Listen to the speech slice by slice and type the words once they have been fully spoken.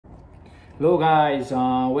Hello guys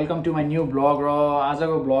welcome to my new blog. र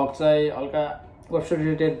आजको blog चाहिँ हल्का वेबस्टर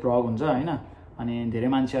रिलेटेड ब्लग हुन्छ हैन। अनि धेरै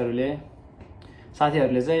मान्छेहरूले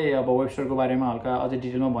साथीहरूले चाहिँ अब वेबस्टरको बारेमा हल्का अझै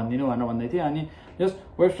डिटेलमा भनिदिनु भनेर भन्दै थिए। अनि जस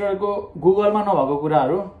वेबस्टरको गुगलमा नभएको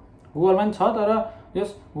कुराहरू गुगलमा पनि छ, तर जस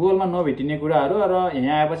गुगलमा नभेटिने कुराहरू र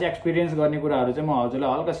यहाँ आएपछि एक्सपिरियन्स गर्ने कुराहरू चाहिँ म हजुरलाई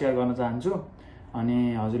हल्का सेयर गर्न चाहन्छु। अनि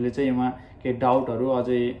हजुरले चाहिँ यसमा केही डाउटहरू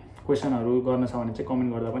अझै क्वेसनहरू गर्न छ भने चाहिँ कमेन्ट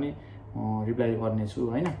गर्दा पनि रिप्लाई गर्नेछु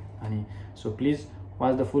हैन। अनि so please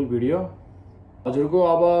watch the full video. हजुरको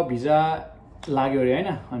अब भिजा लाग्यो अरे हैन।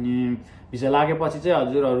 अनि भिजा लागेपछि चाहिँ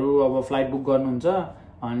हजुरहरू अब फ्लाइट बुक गर्नुहुन्छ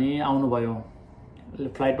अनि आउनुभयो।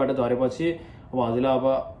 फ्लाइटबाट झरेपछि अब हजुरलाई अब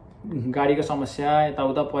गाडीको समस्या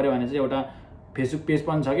यताउता पर्यो भने चाहिँ एउटा फेसबुक पेज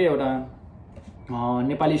पनि छ कि, एउटा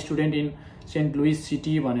Nepali student in saint Louis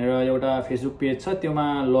city भनेर एउटा फेसबुक पेज छ। त्योमा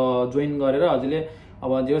जोइन गरेर हजुरले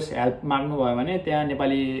अब जस हेल्प माग्नुभयो भने त्यहाँ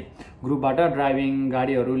नेपाली ग्रुपबाट ड्राइभिङ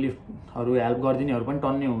गाडीहरू लिफ्टहरू हेल्प गरिदिनेहरू पनि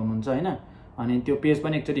टन्नै हुनुहुन्छ हैन। अनि त्यो पेज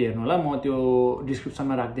पनि एकचोटि हेर्नु होला, म त्यो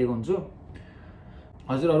डिस्क्रिप्सनमा राखिदिएको हुन्छु।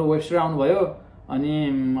 हजुरहरू वेबस्टर आउनुभयो अनि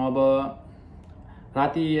अब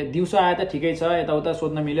राति दिउँसो आए त ठिकै छ, यताउता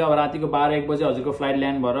सोध्न मिल्यो। अब रातिको 12-1 बजे हजुरको फ्लाइट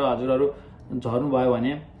ल्यान्ड भएर हजुरहरू झर्नुभयो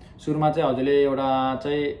भने सुरुमा चाहिँ हजुरले एउटा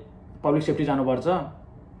चाहिँ पब्लिक सेफ्टी जानुपर्छ।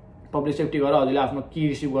 पब्लिक सेफ्टी गरेर हजुरले आफ्नो की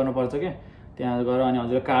रिसिभ गर्नुपर्छ के, त्यहाँ गएर अनि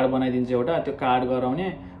हजुरले कार्ड बनाइदिन्छ एउटा, त्यो कार्ड गराउने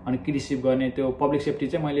अनि की रिसिभ गर्ने। त्यो पब्लिक सेफ्टी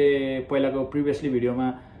चाहिँ मैले पहिलाको प्रिभियसली भिडियोमा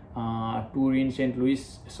टुर इन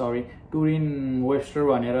वेबस्टर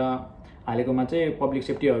भनेर हालेकोमा चाहिँ पब्लिक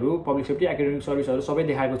सेफ्टी एकाडेमिक सर्भिसहरू सबै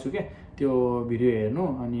देखाएको छु के, त्यो भिडियो हेर्नु।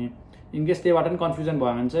 अनि इनकेस त्यहीबाट पनि कन्फ्युजन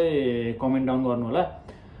भयो भने चाहिँ कमेन्ट डाउन गर्नु होला।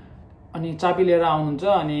 अनि चाबी लिएर आउनुहुन्छ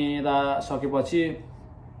अनि यता सकेपछि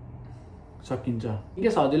सकिन्छ।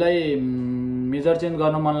 इनकेस हजुरलाई मेजर चेन्ज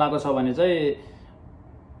गर्न मन लागेको छ भने चाहिँ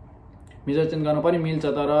मेजर चेन्ज गर्न पनि मिल्छ,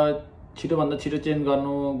 तर छिटोभन्दा छिटो चेन्ज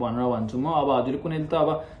गर्नु भनेर भन्छु म। अब हजुरले कुनै त अब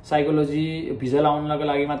साइकोलोजी भिजा लाउनको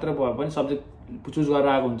लागि मात्र भए पनि सब्जेक्ट चुज गरेर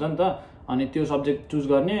आएको हुन्छ नि त। अनि त्यो सब्जेक्ट चुज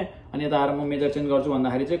गर्ने अनि यता आएर म मेजर चेन्ज गर्छु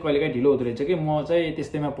भन्दाखेरि चाहिँ कहिलेकाहीँ ढिलो हुँदो रहेछ कि। म चाहिँ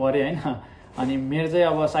त्यस्तैमा परेँ हैन। अनि मेरो चाहिँ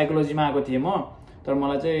अब साइकोलोजीमा आएको थिएँ म, तर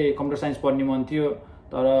मलाई चाहिँ कम्प्युटर साइन्स पढ्ने मन थियो।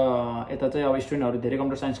 तर यता चाहिँ अब स्टुडेन्टहरू धेरै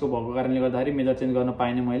कम्प्युटर साइन्सको भएको कारणले गर्दाखेरि मेजर चेन्ज गर्न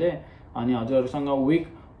पाइनँ मैले। अनि हजुरहरूसँग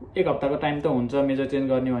एक हप्ताको टाइम त हुन्छ मेजर चेन्ज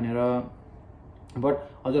गर्ने भनेर, बट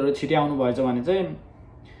हजुरहरू छिटै आउनु भएछ भने चाहिँ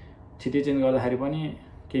छिटै चेन्ज गर्दाखेरि पनि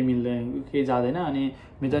केही मिल्दैन, केही जाँदैन। अनि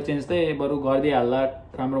मेजर चेन्ज चाहिँ बरु गरिदिइहाल्दा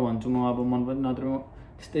राम्रो भन्छु म। अब मन पनि नत्र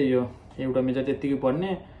त्यस्तै यो एउटा मेजर त्यत्तिकै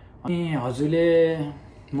पढ्ने। अनि हजुरले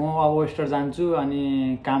म अब वेबस्टर जान्छु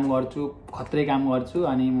अनि काम गर्छु, खत्रै काम गर्छु।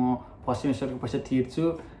 अनि म फर्स्ट सेमिस्टरको पैसा तिर्छु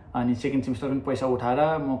अनि सेकेन्ड सेमिस्टरको पनि पैसा उठाएर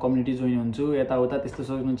म कम्युनिटी जोइन हुन्छु। यताउता त्यस्तो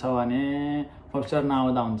सोच्नु छ भने वेबस्टर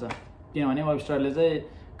नआउँदा हुन्छ, किनभने वेबस्टरले चाहिँ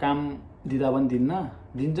काम दिँदा पनि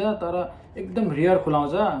दिन्छ, तर एकदम रेयर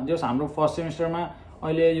खुलाउँछ। जस हाम्रो फर्स्ट सेमिस्टरमा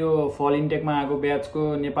अहिले यो फल इन्टेकमा आएको ब्याचको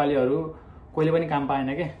नेपालीहरू कहिले पनि काम पाएन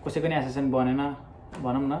के, कसैको पनि एसेसन बनेन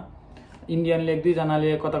भनौँ न। इन्डियनले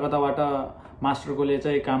 1-2जनाले कताबाट मास्टरकोले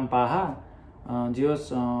चाहिँ काम पाहा।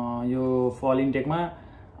 जियोस् यो फल इन्टेकमा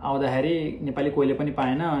आउँदाखेरि नेपाली कोहीले पनि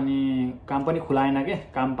पाएन अनि काम पनि खुलाएन के।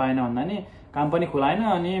 काम पाएन भन्दा नि काम पनि खुलाएन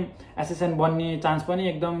अनि एसेसन बन्ने चान्स पनि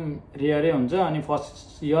एकदम रेयरै हुन्छ। अनि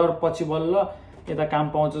फर्स्ट इयर पछि बल्ल यता काम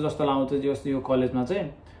पाउँछ जस्तो लाउँछ जस यो कलेजमा चाहिँ।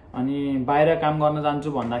 अनि बाहिर काम गर्न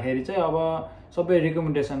जान्छु भन्दाखेरि चाहिँ अब सबै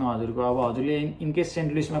रिकमेन्डेसन हो हजुरको। अब हजुरले इनकेस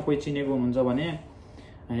सेन्ट लुइसमा कोही चिनेको हुनुहुन्छ भने,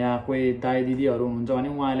 यहाँ कोही दाइ दिदीहरू हुनुहुन्छ भने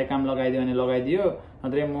उहाँले काम लगाइदियो भने लगाइदियो,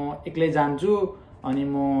 नत्र म एक्लै जान्छु अनि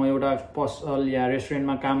म एउटा पसल या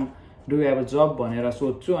रेस्टुरेन्टमा काम डु हेभ अ जब भनेर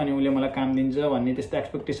सोध्छु अनि उसले मलाई काम दिन्छ भन्ने त्यस्तो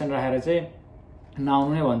एक्सपेक्टेसन राखेर चाहिँ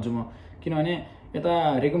नआउनु नै भन्छु म। किनभने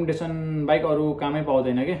यता रिकमेन्डेसन बाहेक अरू कामै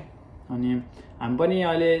पाउँदैन कि। अनि हामी पनि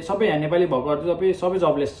अहिले सबै यहाँ नेपाली भएकोहरू सबै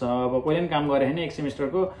जबलेस छ। अब कहिले पनि काम गरे होइन, एक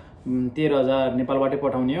सेमिस्टरको 13,000 नेपालबाटै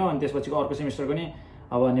पठाउने हो। अनि त्यसपछिको अर्को सेमिस्टरको नि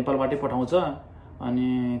अब नेपालबाटै पठाउँछ।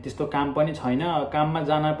 अनि त्यस्तो काम पनि छैन। काममा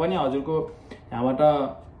जान पनि हजुरको यहाँबाट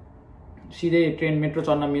सिधै ट्रेन मेट्रो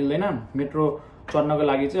चढ्न मिल्दैन। मेट्रो चढ्नको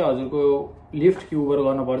लागि चाहिँ हजुरको लिफ्ट कि उबर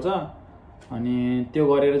गर्नुपर्छ। अनि त्यो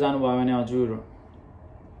गरेर जानुभयो भने हजुर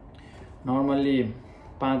नर्मल्ली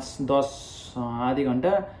 5-10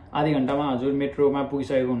 आधी घन्टामा हजुर मेट्रोमा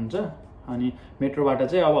पुगिसकेको हुन्छ। अनि मेट्रोबाट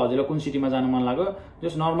चाहिँ अब हजुरलाई कुन सिटीमा जानु मन लाग्यो,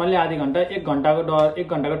 जस नर्मल्ली आधी घन्टा 1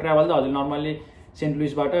 घन्टाको ट्राभल त हजुर नर्मल्ली सेन्ट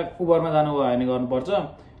लुइसबाट उबरमा जानुभयो भने गर्नुपर्छ।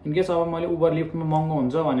 इनकेस अब मैले उबर लिफ्टमा महँगो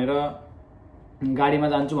हुन्छ भनेर गाडीमा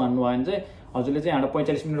जान्छु भन्नुभयो भने चाहिँ हजुरले चाहिँ यहाँबाट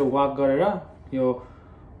 45 मिनट वाक गरेर यो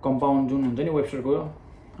कम्पाउन्ड जुन हुन्छ नि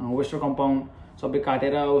वेबस्टर कम्पाउन्ड सबै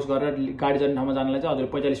काटेर उस गरेर गाडी जाने ठाउँमा जानलाई चाहिँ हजुर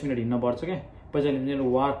 45 मिनट हिँड्नुपर्छ के। 45 मिनट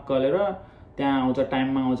वाक गरेर त्यहाँ आउँछ,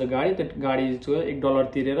 टाइममा आउँछ गाडी। त्यो गाडी $1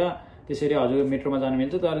 तिरेर त्यसरी हजुर मेट्रोमा जानु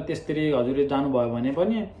मिल्छ। तर त्यसरी हजुरले जानुभयो भने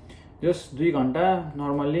पनि जस 2 घन्टा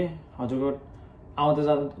नर्मल्ली हजुरको आउँदा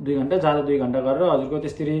जाँदा 2 घन्टा जाँदा 2 घन्टा गरेर हजुरको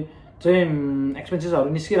त्यसरी चाहिँ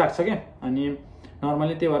एक्सपेन्सेसहरू निस्किरहेको छ क्या। अनि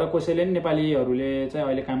नर्मली त्यही भएर कसैले पनि नेपालीहरूले चाहिँ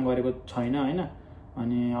अहिले काम गरेको छैन होइन।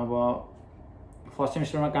 अनि अब फर्स्ट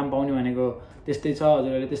सेमिस्टरमा काम पाउने भनेको त्यस्तै छ।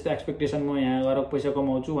 हजुरहरूले त्यस्तो एक्सपेक्टेसन म यहाँ गएर पैसा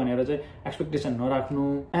कमाउँछु भनेर चाहिँ एक्सपेक्टेसन नराख्नु।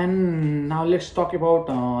 And now let's talk about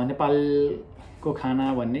नेपालको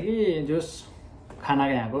खाना भन्ने कि जस खाना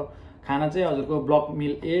यहाँको खाना चाहिँ हजुरको block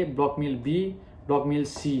meal A, block meal be, block meal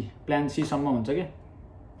C, plan C सम्म हुन्छ क्या।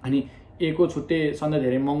 अनि ए को छुट्टै सधैँ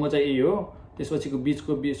धेरै महँगो चाहिँ ए हो, त्यसपछिको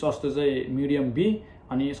बिचको बी सस्तो चाहिँ मिडियम बी,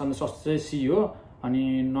 अनि सधैँ सस्तो चाहिँ सी हो।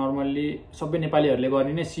 अनि नर्मल्ली सबै नेपालीहरूले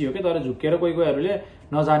गर्ने नै सी हो क्या। तर झुक्केर कोही कोहीहरूले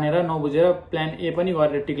नजानेर नबुझेर प्लान ए पनि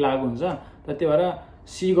गरेर टिक लागेको हुन्छ। तर त्यही भएर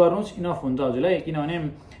सी गर्नुहोस्, इनफ हुन्छ हजुरलाई। किनभने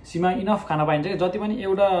सीमा इनफ खाना पाइन्छ कि जति पनि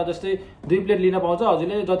एउटा जस्तै 2 प्लेट लिन पाउँछ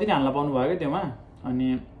हजुरले जति नै हाल्न पाउनु भयो क्या त्योमा। अनि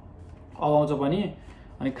अगाउँछ पनि।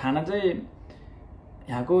 अनि खाना चाहिँ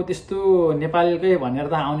यहाँको त्यस्तो नेपालकै भनेर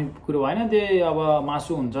त आउने कुरो भएन। त्यही अब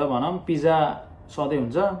मासु हुन्छ भनौँ, पिज्जा सधैँ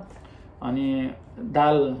हुन्छ, अनि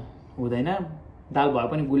दाल हुँदैन, दाल भए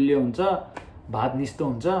पनि गुलियो हुन्छ, भात निस्तो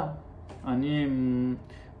हुन्छ। अनि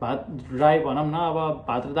भात ड्राई भनौँ न, अब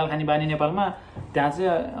भात र दाल खाने बानी नेपालमा, त्यहाँ चाहिँ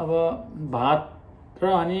अब भात र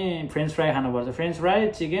अनि फ्रेन्च फ्राई खानुपर्छ। फ्रेन्च फ्राई,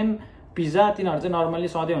 चिकन, पिज्जा तिनीहरू चाहिँ नर्मल्ली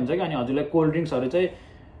सधैँ हुन्छ कि। अनि हजुरलाई कोल्ड ड्रिङ्क्सहरू चाहिँ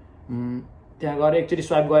त्यहाँ गएर एकचोटि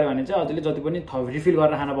स्वाइप गऱ्यो भने चाहिँ हजुरले जति पनि रिफिल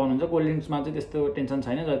गरेर खाना पाउनुहुन्छ। कोल्ड ड्रिङ्क्समा चाहिँ त्यस्तो टेन्सन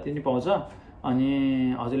छैन, जति पनि पाउँछ।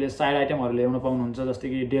 अनि हजुरले साइड आइटमहरू ल्याउन पाउनुहुन्छ, जस्तै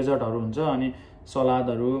कि डेजर्टहरू हुन्छ, अनि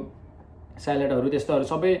सलादहरू, स्यालेडहरू त्यस्तोहरू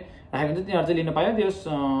सबै राखेको हुन्छ, तिनीहरू चाहिँ लिन पायो। त्यस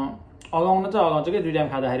अगाउन चाहिँ अगाउँछ कि 2 टाइम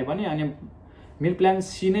खाँदाखेरि पनि। अनि मिल प्लान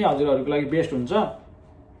सी नै हजुरहरूको लागि बेस्ट हुन्छ।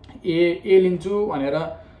 ए लिन्छु भनेर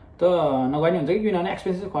त नगर्ने हुन्छ कि, किनभने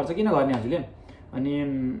एक्सपेन्सिभ खर्च किन गर्ने हजुरले। अनि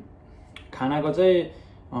खानाको चाहिँ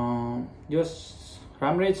यो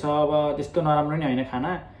राम्रै छ, अब त्यस्तो नराम्रो नि होइन,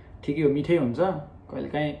 खाना ठिकै हो, मिठै हुन्छ।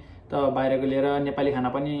 कहिलेकाहीँ त बाहिरको लिएर नेपाली खाना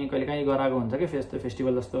पनि कहिलेकाहीँ गराएको हुन्छ कि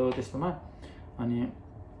फेस्टिभल जस्तो त्यस्तोमा। अनि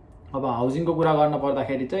अब हाउसिङको कुरा गर्न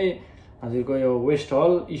पर्दाखेरि चाहिँ हजुरको यो वेस्ट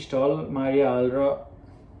हल, इस्ट हल, मारिया हल र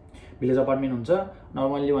भिलेज अपार्टमेन्ट हुन्छ।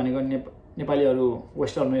 नर्मल्ली भनेको नेपालीहरू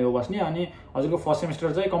वेस्ट हलमै हो बस्ने। अनि हजुरको फर्स्ट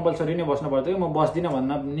सेमिस्टर चाहिँ कम्पलसरी नै बस्नुपर्छ कि, म बस्दिनँ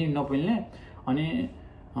भन्न नि नपुल्ने। अनि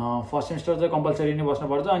फर्स्ट सेमिस्टर चाहिँ कम्पलसरी नै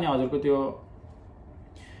बस्नुपर्छ। अनि हजुरको त्यो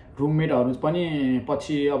रुममेटहरू पनि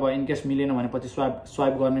पछि अब इनकेस मिलेन भने पछि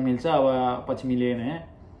स्वाइप गर्न मिल्छ, अब पछि मिलेन है।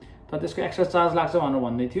 तर त्यसको एक्स्ट्रा चार्ज लाग्छ भनेर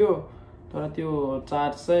भन्दै थियो। तर त्यो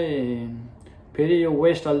चार्ज चाहिँ फेरि यो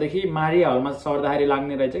वेस्ट हलदेखि मारिया हलमा चढ्दाखेरि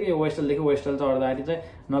लाग्ने रहेछ कि, यो वेस्ट हलदेखि वेस्ट हल चढ्दाखेरि चाहिँ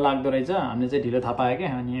नलाग्दो रहेछ। हामीले चाहिँ ढिलो थाहा पायो क्या।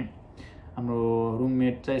 अनि हाम्रो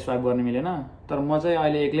रुममेट चाहिँ स्वाइप गर्न मिलेन। तर म चाहिँ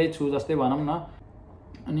अहिले एक्लै छु जस्तै भनौँ न।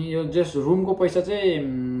 अनि यो जस्ट रुमको पैसा चाहिँ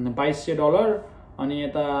 $2200, अनि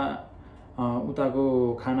यता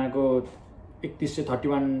उताको खानाको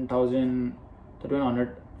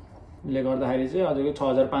 31,100ले गर्दाखेरि चाहिँ हजुरको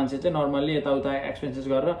 6500 चाहिँ नर्मल्ली यताउता एक्सपेन्सेस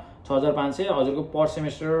गरेर 6500 हजुरको पर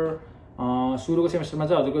सेमिस्टर। सुरुको सेमिस्टरमा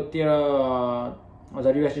चाहिँ हजुरको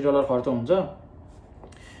 $13,000 खर्च हुन्छ।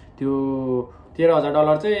 त्यो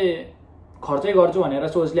 $13,000 चाहिँ खर्चै गर्छु भनेर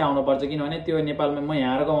सोचले आउनुपर्छ। किनभने त्यो नेपालमा म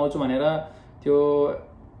यहाँ आएर कमाउँछु भनेर त्यो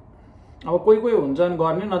अब कोही हुन्छन्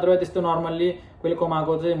गर्ने, नत्र त्यस्तो नर्मल्ली कोहीले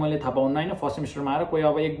कमाएको चाहिँ मैले थाहा पाउन्न होइन। फर्स्ट सेमिस्टरमा आएर कोही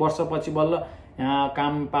अब 1 वर्षपछि बल्ल यहाँ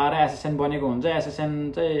काम पाएर एसएसएन बनेको हुन्छ।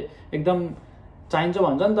 एसएसएन चाहिँ एकदम चाहिन्छ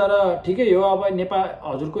भन्छन्। तर ठिकै हो, अब नेपाल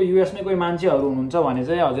हजुरको युएसमै कोही मान्छेहरू हुनुहुन्छ भने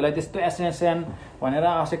चाहिँ हजुरलाई त्यस्तो एसएसएन भनेर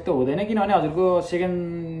आवश्यकता हुँदैन। किनभने हजुरको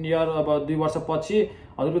सेकेन्ड इयर अब 2 वर्षपछि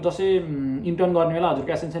हजुरको जसै इन्टर्न गर्ने बेला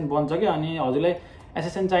हजुरको एसएसएन बन्छ कि। अनि हजुरलाई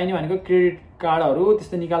एसएसएन चाहिने भनेको क्रेडिट कार्डहरू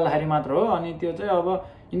त्यस्तो निकाल्दाखेरि मात्र हो। अनि त्यो चाहिँ अब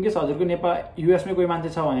इनकेस हजुरको युएसमै कोही मान्छे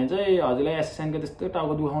छ भने चाहिँ हजुरलाई एसएसएनको त्यस्तो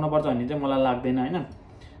टाउको दुखाउनु पर्छ भन्ने चाहिँ मलाई लाग्दैन होइन।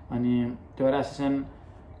 अनि त्यो भएर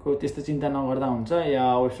एसएसएनको त्यस्तो चिन्ता नगर्दा हुन्छ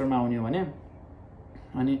या वेबस्टरमा आउने हो भने।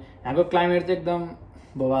 अनि यहाँको क्लाइमेट चाहिँ एकदम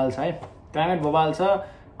बवाल छ है, क्लाइमेट बवाल छ।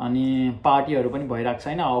 अनि पार्टीहरू पनि भइरहेको छ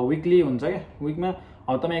होइन, विकली हुन्छ क्या। विकमा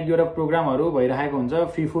हप्तामा 1-2वटा प्रोग्रामहरू भइरहेको हुन्छ।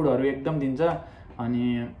 फ्री फुडहरू एकदम दिन्छ।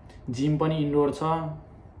 अनि जिम पनि इन्डोर छ,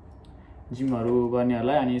 जिमहरू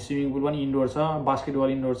गर्नेहरूलाई। अनि स्विमिङ पुल पनि इन्डोर छ, बास्केटबल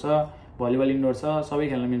इन्डोर छ, भलिबल इन्डोर छ, सबै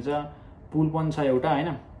खेल्न मिल्छ। पुल पनि छ एउटा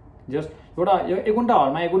होइन, जस एउटा यो 1 घन्टा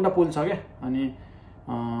हलमा 1 घन्टा पुल छ क्या। अनि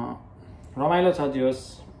रमाइलो छ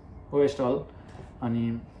जोस् वेस्ट हल।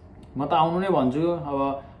 अनि म त आउनु नै भन्छु।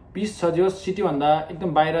 अब पिस छ जोस्, सिटीभन्दा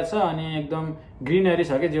एकदम बाहिर छ। अनि एकदम ग्रिनरी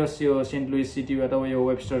छ क्या जोस् यो सेन्ट लुइस सिटीबाट यो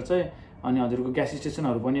वेबस्टर चाहिँ। अनि हजुरको ग्यास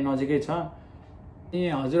स्टेसनहरू पनि नजिकै छ। अनि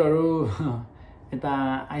हजुरहरू यता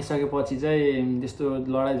आइसकेपछि चाहिँ त्यस्तो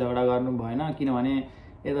लडाइँ झगडा गर्नु भएन। किनभने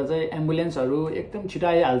यता चाहिँ एम्बुलेन्सहरू एकदम छिटो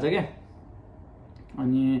आइहाल्छ क्या।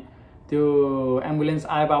 अनि त्यो एम्बुलेन्स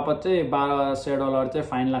आए बापत चाहिँ $1200 चाहिँ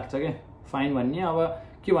फाइन लाग्छ क्या। फाइन भन्ने अब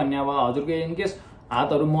के भन्ने, अब हजुरको इनकेस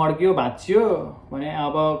हातहरू मड्क्यो भाँचियो भने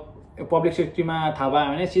अब पब्लिक सेफ्टीमा थाहा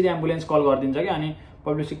पायो भने सिधै एम्बुलेन्स कल गरिदिन्छ क्या। अनि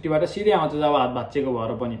पब्लिक सेफ्टीबाट सिधै आउँछ जब हात भाँचिएको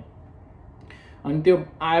भएर पनि। अनि त्यो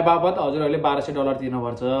आए बापत हजुरहरूले $1200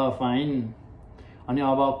 तिर्नुपर्छ फाइन। अनि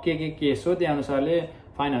अब के केस हो त्यही अनुसारले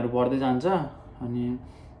फाइनहरू बढ्दै जान्छ। अनि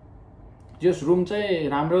जस रुम चाहिँ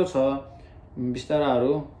राम्रो छ,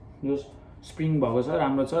 बिस्ताराहरू जो स्प्रिङ भएको छ,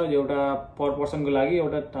 राम्रो छ। एउटा पर पर्सनको लागि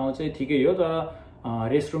एउटा ठाउँ चाहिँ ठिकै हो। तर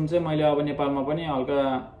रेस्ट रुम चाहिँ मैले अब नेपालमा पनि हल्का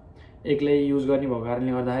एक्लै युज गर्ने भएको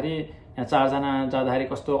कारणले गर्दाखेरि यहाँ 4 जना जाँदाखेरि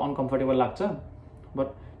कस्तो अनकम्फर्टेबल लाग्छ। बट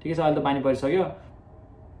ठिकै छ, अहिले त बानी परिसक्यो।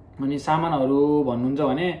 अनि सामानहरू भन्नुहुन्छ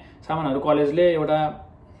भने सामानहरू कलेजले एउटा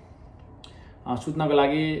सुत्नको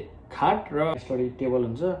लागि खाट र स्टडी टेबल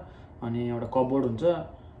हुन्छ, अनि एउटा कपबोर्ड हुन्छ,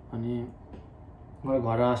 अनि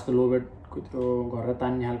घर जस्तो लो बेडको त्यो घर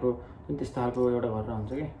तान्ने खालको जुन त्यस्तो खालको एउटा घर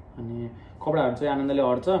हुन्छ कि। अनि कपडाहरू चाहिँ आनन्दले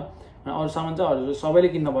अट्छ। अनि अरू सामान चाहिँ हजुर सबैले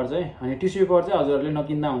किन्नुपर्छ है। अनि टिस्यु पेपर चाहिँ हजुरहरूले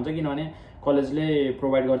नकिन्दा हुन्छ, किनभने कलेजले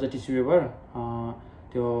प्रोभाइड गर्छ टिस्यु पेपर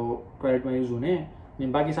त्यो टोयलेटमा युज हुने। अनि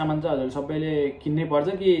बाँकी सामान चाहिँ हजुरले सबैले किन्नै पर्छ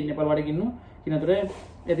कि नेपालबाट किन्नु कि नत्र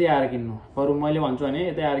यतै आएर किन्नु। बरु मैले भन्छु भने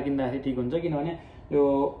यतै आएर किन्दाखेरि ठिक हुन्छ, किनभने यो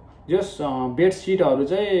जस बेडसिटहरू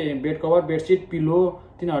चाहिँ बेड कभर, बेडसिट, पिलो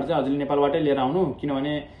तिनीहरू चाहिँ हजुरले नेपालबाटै लिएर आउनु।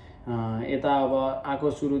 किनभने यता अब आएको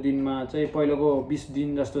सुरु दिनमा चाहिँ पहिलोको 20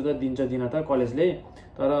 दिन जस्तो त दिन्छ दिन त कलेजले,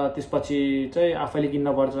 तर त्यसपछि चाहिँ आफैले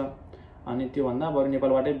किन्नुपर्छ। अनि त्योभन्दा बरु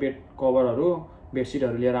नेपालबाटै बेड कभरहरू,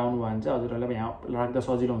 बेडसिटहरू लिएर आउनु भयो भने चाहिँ हजुरहरूलाई यहाँ राख्दा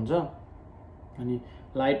सजिलो हुन्छ। अनि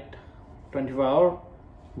लाइट 24 आवर,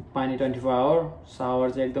 पानी 24 आवर, सावर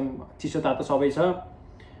चाहिँ एकदम चिसो तातो सबै छ।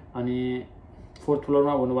 अनि 4th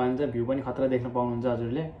फ्लोरमा हुनुभयो भने चाहिँ भ्यू पनि खतरा देख्न पाउनुहुन्छ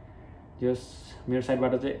हजुरले। जस मेरो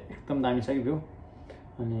साइडबाट चाहिँ एकदम दामी छ कि भ्यू।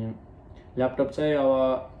 अनि ल्यापटप चाहिँ अब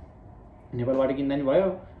नेपालबाट किन्दा नि भयो,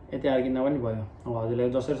 यतै आएर किन्दा पनि भयो। अब हजुरलाई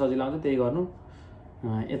जसरी सजिलो आउँछ त्यही गर्नु।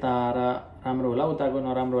 यता आएर राम्रो होला, उताको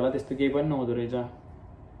नराम्रो होला त्यस्तो केही पनि नहुँदो रहेछ।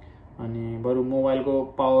 अनि बरु मोबाइलको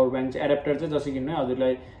पावर ब्याङ्क चाहिँ एडाप्टर चाहिँ जसरी किन्नु है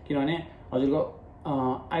हजुरलाई, किनभने हजुरको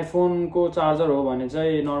आइफोनको चार्जर हो भने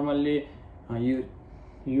चाहिँ नर्मल्ली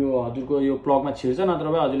यो हजुरको यो प्लगमा छिर्छ, नत्र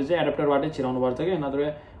भए हजुरले चाहिँ एडाप्टरबाटै छिराउनुपर्छ क्या। नत्र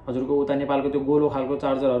भए हजुरको उता नेपालको त्यो गोलो खालको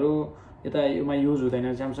चार्जरहरू यता योमा युज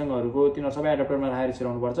हुँदैन, स्यामसङहरूको तिनीहरू सबै एडाप्टरमा राखेर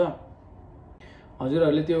छिराउनुपर्छ।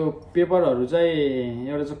 हजुरहरूले त्यो पेपरहरू चाहिँ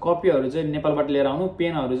एउटा चाहिँ कपीहरू चाहिँ नेपालबाट लिएर आउनु,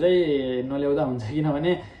 पेनहरू चाहिँ नल्याउँदा हुन्छ।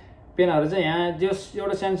 किनभने पेनहरू चाहिँ यहाँ जस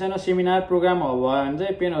एउटा सानो सेमिनार प्रोग्राम भयो भने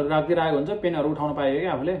चाहिँ पेनहरू राखिदिइरहेको हुन्छ, पेनहरू उठाउन पाइयो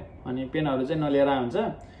क्या आफूले। अनि पेनहरू चाहिँ नलिएर हुन्छ।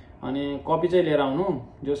 अनि कपी चाहिँ लिएर आउनु,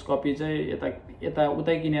 जस कपी चाहिँ यता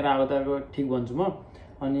उतै किनेर आएको त ठिक भन्छु म।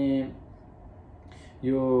 अनि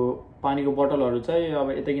यो पानीको बोतलहरू चाहिँ अब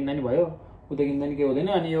यतै किन्दा नि भयो, उतै किन्दा नि केही हुँदैन।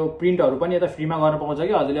 अनि यो प्रिन्टहरू पनि यता फ्रीमा गर्न पाउँछ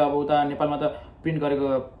कि हजुरले। अब उता नेपालमा त प्रिन्ट गरेको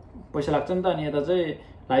पैसा लाग्छ नि त, अनि यता चाहिँ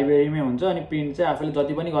लाइब्रेरीमै हुन्छ। अनि प्रिन्ट चाहिँ आफूले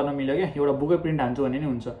जति पनि गर्न मिल्यो क्या, एउटा बुकै प्रिन्ट हान्छु भने नि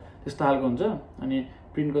हुन्छ, त्यस्तो खालको हुन्छ। अनि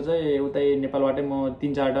प्रिन्टको चाहिँ उतै नेपालबाटै म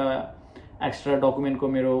 3-4टा एक्स्ट्रा डकुमेन्टको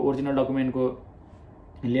मेरो ओरिजिनल डकुमेन्टको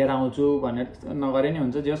लिएर आउँछु भनेर नगरे नि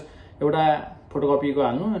हुन्छ। जस एउटा फोटोकपीको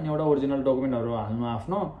हाल्नु, अनि एउटा ओरिजिनल डकुमेन्टहरू हाल्नु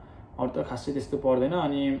आफ्नो, अरू त खासै त्यस्तो पर्दैन।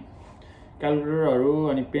 अनि क्यालकुलेटरहरू,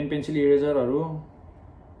 अनि पेन पेन्सिल इरेजरहरू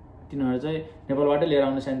तिनीहरू चाहिँ नेपालबाटै लिएर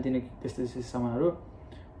आउनु, सानोतिनो त्यस्तो सामानहरू।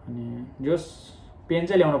 अनि जस पेन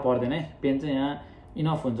चाहिँ ल्याउनु पर्दैन है, पेन चाहिँ यहाँ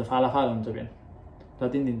इनफ हुन्छ, फालाफाल हुन्छ पेन,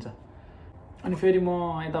 जति पनि दिन्छ। अनि फेरि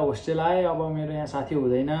म यता होस्टेल आएँ, अब मेरो यहाँ साथी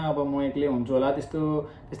हुँदैन, अब म एक्लै हुन्छु होला,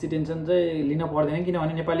 त्यस्तै टेन्सन चाहिँ लिन पर्दैन।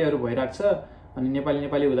 किनभने नेपालीहरू भइरहेको छ, अनि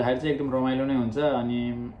नेपाली हुँदाखेरि चाहिँ एकदम रमाइलो नै हुन्छ। अनि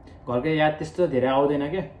घरकै याद त्यस्तो धेरै आउँदैन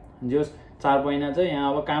क्या। जस 4 महिना चाहिँ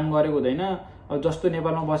यहाँ अब काम गरेको हुँदैन, अब जस्तो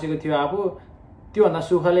नेपालमा बसेको थियो आफू त्योभन्दा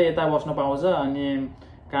सुखले यता बस्न पाउँछ। अनि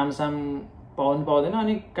कामसाम पाउँदैन,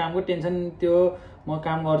 अनि कामको टेन्सन त्यो म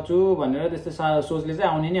काम गर्छु भनेर त्यस्तो सोचले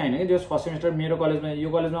चाहिँ आउने नै होइन कि। जस फर्स्ट सेमिस्टर मेरो कलेजमा, यो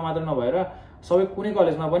कलेजमा मात्र नभएर सबै कुनै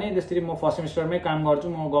कलेजमा पनि त्यसरी म फर्स्ट सेमिस्टरमै काम गर्छु,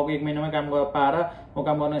 म गएको 1 महिनामै काम पाएर म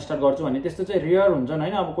काम गर्न स्टार्ट गर्छु भने त्यस्तो चाहिँ रेयर हुन्छन्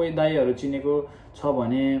होइन। अब कोही दाइहरू चिनेको छ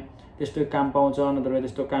भने त्यस्तो काम पाउँछ, नत्र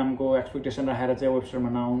त्यस्तो कामको एक्सपेक्टेसन राखेर चाहिँ वेबस्टरमा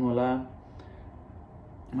नआउनु होला।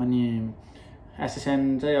 अनि एसएसएन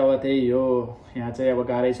चाहिँ अब त्यही हो, यहाँ चाहिँ अब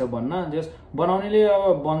गाह्रै छ भन्न। जस बनाउनेले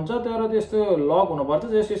अब बन्छ, तर त्यस्तो लक हुनुपर्छ।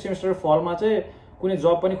 जस यो सेमिस्टर फलमा चाहिँ कुनै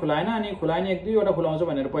जब पनि खुलाएन, अनि खुलाएन 1-2वटा खुलाउँछ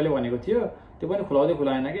भनेर पहिले भनेको थियो, त्यो पनि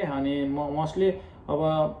खुलाएन के। अनि मोस्टली अब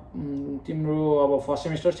तिम्रो अब फर्स्ट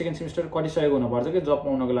सेमिस्टर सेकेन्ड सेमिस्टर कटिसकेको हुनुपर्छ कि जब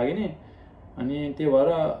पाउनको लागि नि। अनि त्यो भएर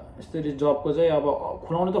यसरी जबको चाहिँ अब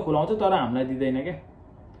खुलाउनु त खुलाउँछ, तर हामीलाई दिँदैन क्या।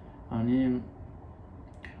 अनि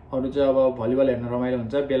अरू चाहिँ अब भलिबल हेर्न रमाइलो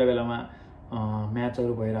हुन्छ, बेला बेलामा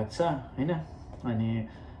म्याचहरू भइरहेको छ होइन। अनि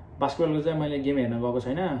बास्केटबलको चाहिँ मैले गेम हेर्न गएको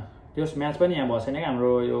छैन त्यो म्याच पनि यहाँ भएको छैन क्या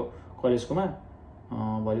हाम्रो यो कलेजकोमा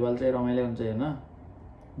भलिबल चाहिँ रमाइलो हुन्छ हेर्न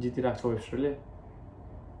जितिरहेको छ वेब्स्टरले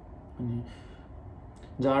अनि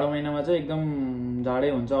जाडो महिनामा चाहिँ एकदम जाडै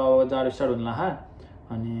हुन्छ अब जाडो स्टार्ट हुन लाग्यो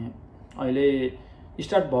अनि अहिले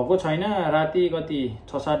स्टार्ट भएको छैन राति कति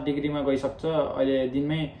 6-7 डिग्रीमा गइसक्छ अहिले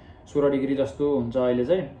दिनमै 16 डिग्री जस्तो हुन्छ अहिले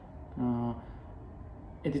चाहिँ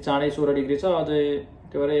यति चाँडै 16 डिग्री छ अझै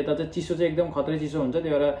त्यो भएर यता चाहिँ चिसो चाहिँ एकदम खतरै चिसो हुन्छ त्यही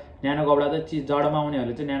भएर न्यानो कपडा चाहिँ जाडोमा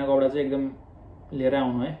आउनेहरूले चाहिँ न्यानो कपडा चाहिँ एकदम लिएर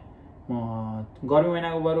आउनु है गर्मी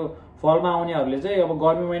महिनाको बरु फलमा आउनेहरूले चाहिँ अब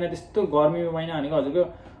गर्मी महिना त्यस्तो गर्मी महिना भनेको हजुरको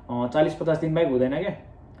 40-50 दिन बाहेक हुँदैन क्या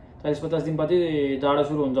 40-50 दिनपछि जाडो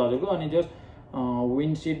सुरु हुन्छ हजुरको अनि त्यो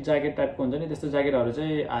विन्ड सिट ज्याकेट टाइपको हुन्छ नि त्यस्तो ज्याकेटहरू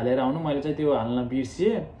चाहिँ हालेर आउनु मैले चाहिँ त्यो हाल्न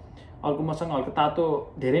बिर्सिएँ अर्को मसँग हल्का तातो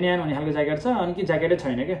धेरै न्यानो हुने खालको ज्याकेट छ अनि कि ज्याकेटै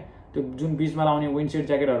छैन क्या त्यो जुन बिचमा लाउने विन्ड सिट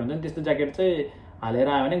ज्याकेटहरू हुन्छ नि त्यस्तो ज्याकेट चाहिँ हालेर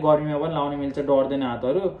आयो भने गर्मीमा पनि लाउने मिल्छ डढ्दैन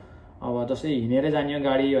हातहरू अब जस्तै हिँडेरै जाने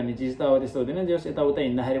गाडी भन्ने चिज त अब त्यस्तो हुँदैन जस यताउता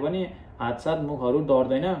हिँड्दाखेरि पनि हातसात मुखहरू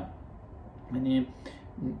डढ्दैन अनि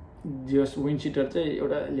जस विन्ड सिटर चाहिँ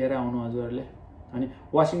एउटा लिएर आउनु हजुरहरूले अनि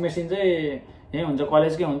वासिङ मेसिन चाहिँ यहीँ हुन्छ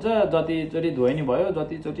कलेजकै हुन्छ जतिचोटि धोए नि भयो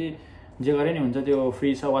जतिचोटि जे गरे नि हुन्छ त्यो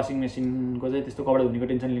फ्री छ वासिङ मेसिनको चाहिँ त्यस्तो कपडा धुनेको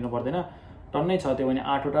टेन्सन लिनु पर्दैन टन्नै छ त्यो भने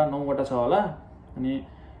 8वटा 9वटा छ होला अनि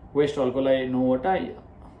वेस्ट हलको लागि 9वटा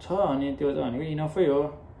छ अनि त्यो चाहिँ भनेको इनफै हो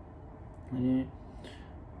अनि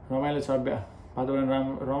रमाइलो छ वातावरण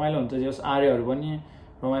रमाइलो हुन्छ जस आर्यहरू पनि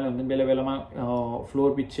रमाइलो हुन्छ बेला बेलामा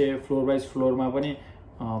फ्लोर पछि फ्लोर वाइज फ्लोरमा पनि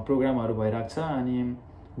प्रोग्रामहरू भइरहेको छ अनि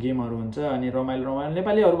गेमहरू हुन्छ अनि रमाइलो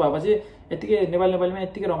नेपालीहरू भएपछि यतिकै नेपालीमा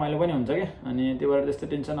यतिकै रमाइलो पनि हुन्छ क्या अनि त्यो भएर त्यस्तो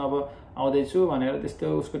टेन्सन अब आउँदैछु भनेर त्यस्तो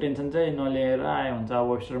उसको टेन्सन चाहिँ नलिएर आए हुन्छ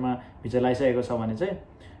अब वेबस्टरमा भिजा लगाइसकेको छ भने चाहिँ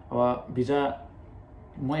अब भिजा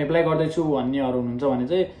म एप्लाई गर्दैछु भन्नेहरू हुनुहुन्छ भने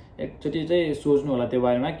चाहिँ एकचोटि चाहिँ सोच्नु होला त्यो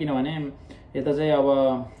बारेमा किनभने यता चाहिँ अब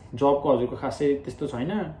जबको हजुरको खासै त्यस्तो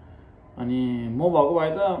छैन अनि म भएको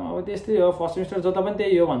भए त अब त्यस्तै हो फर्स्ट सेमिस्टर जता पनि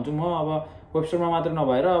त्यही हो भन्छु म अब वेबस्टरमा मात्र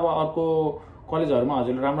नभएर अब अर्को कलेजहरूमा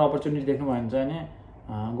हजुरले राम्रो अपर्च्युनिटी देख्नु भयो भने चाहिँ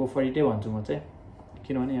अनि गो फर इटै भन्छु म चाहिँ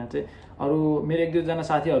किनभने यहाँ चाहिँ अरू मेरो 1-2जना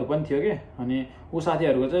साथीहरू पनि थियो कि अनि ऊ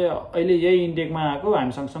साथीहरूको चाहिँ अहिले यही इन्टेकमा आएको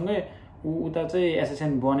हामी सँगसँगै उता चाहिँ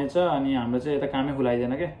एसएसएन बनेछ अनि हाम्रो चाहिँ यता कामै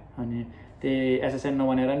खुलाइदिएन क्या अनि त्यही एसएसएन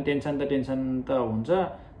नबनेर नि टेन्सन त हुन्छ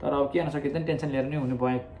तर अब के गर्न सकिँदैन टेन्सन लिएर नै हुनु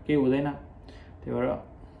भयो केही हुँदैन त्यही भएर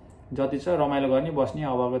जति छ रमाइलो गर्ने बस्ने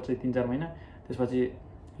अबको चाहिँ 3-4 महिना त्यसपछि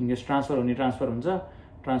इङ्ग्लिस ट्रान्सफर हुने ट्रान्सफर हुन्छ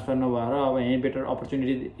ट्रान्सफर नभएर अब यहीँ बेटर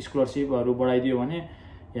अपर्च्युनिटी स्कलरसिपहरू बढाइदियो भने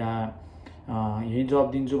या यहीँ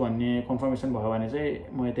जब दिन्छु भन्ने कन्फर्मेसन भयो भने चाहिँ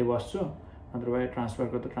म यतै बस्छु अदरवाइज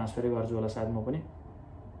ट्रान्सफरको त ट्रान्सफरै गर्छु होला सायद म पनि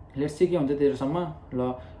लेट्स सी के हुन्छ त्यसोसम्म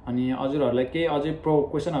ल अनि हजुरहरूलाई केही अझै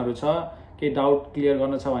क्वेसनहरू छ केही डाउट क्लियर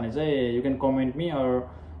गर्न छ भने चाहिँ you can comment me or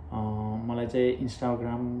मलाई चाहिँ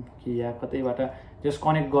इन्स्टाग्राम कि या कतैबाट जस्ट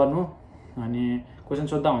कनेक्ट गर्नु अनि क्वेसन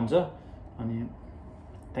सोद्धा हुन्छ अनि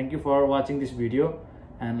thank you for watching this video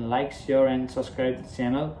and like, share and subscribe to the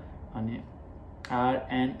channel and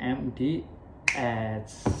RNMD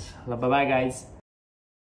ads. Bye bye guys.